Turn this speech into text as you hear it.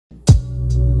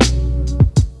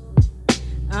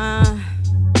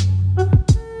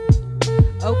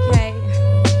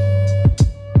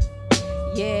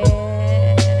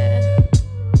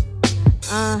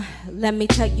Let me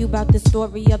tell you about the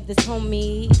story of this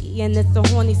homie, and it's a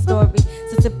horny story,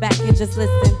 so sit back and just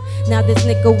listen. Now this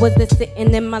nigga was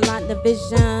sitting in my line of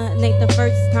vision. Ain't the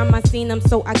first time I seen him,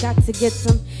 so I got to get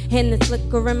some. And this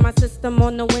liquor in my system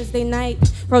on a Wednesday night.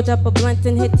 Rolled up a blunt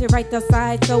and hit it right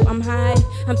outside, so I'm high.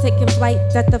 I'm taking flight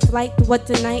at the flight, what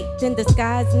tonight? In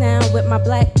disguise now, with my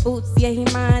black boots, yeah he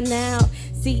mine now.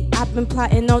 See, I've been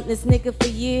plotting on this nigga for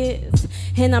years,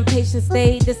 and I'm patient,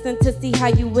 stay distant to see how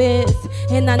you is.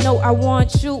 And I know I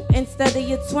want you instead of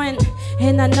your twin,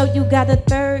 and I know you got a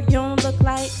third, you don't look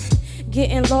like.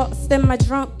 Getting lost in my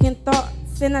drunken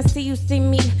thoughts, and I see you see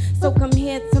me, so come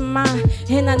here to mine.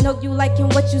 And I know you liking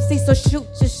what you see, so shoot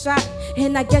your shot.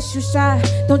 And I guess you shy,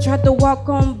 don't try to walk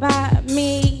on by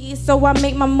me. So I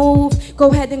make my move, go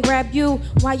ahead and grab you.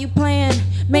 Why you playing?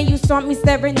 Man, you saw me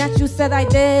staring at you, said I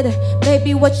did.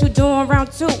 Baby, what you doing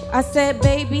round two? I said,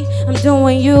 baby, I'm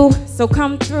doing you, so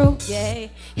come through, yeah.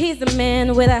 He's a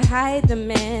man with a high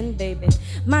demand, baby.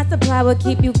 My supply will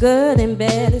keep you good in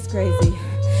bed, it's crazy.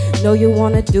 Know you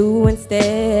wanna do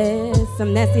instead.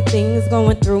 Some nasty things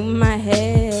going through my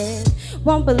head.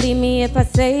 Won't believe me if I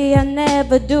say I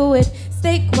never do it.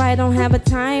 Stay quiet, don't have a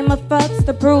time or fucks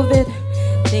to prove it.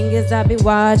 Thing is, I be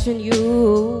watching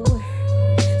you.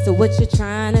 So what you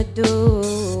trying to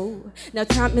do? Now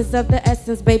time is of the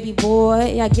essence, baby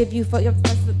boy. I give you for your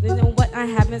blessings, you know what I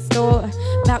have in store.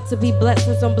 About to be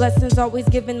blessings on blessings, always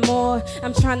giving more.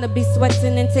 I'm trying to be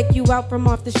sweating and take you out from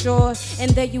off the shore. And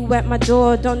there you at my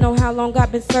door, don't know how long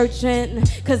I've been searching.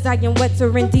 Cause I am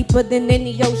wetter and deeper than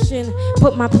any ocean.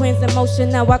 Put my plans in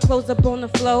motion, now I close up on the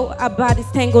floor. Our bodies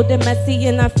tangled and messy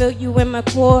and I feel you in my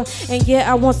core. And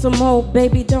yeah, I want some more,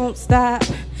 baby, don't stop.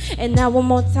 And now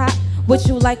I'm on top. What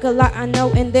you like a lot, I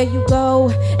know, and there you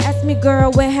go. Ask me,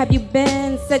 girl, where have you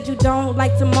been? Said you don't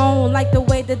like to moan, like the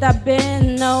way that I've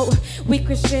been. No, we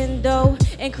crescendo,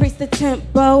 increase the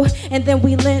tempo, and then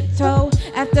we lento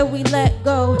after we let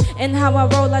go. And how I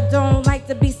roll, I don't like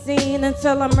to be seen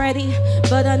until I'm ready.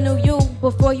 But I knew you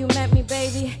before you met me,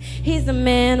 baby. He's a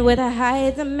man with a high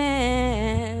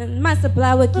demand. My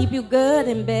supply will keep you good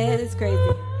in bed, it's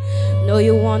crazy. Know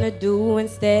you wanna do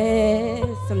instead.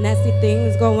 Some nasty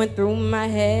things going through my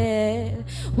head.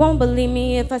 Won't believe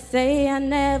me if I say I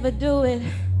never do it.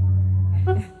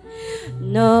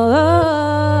 No.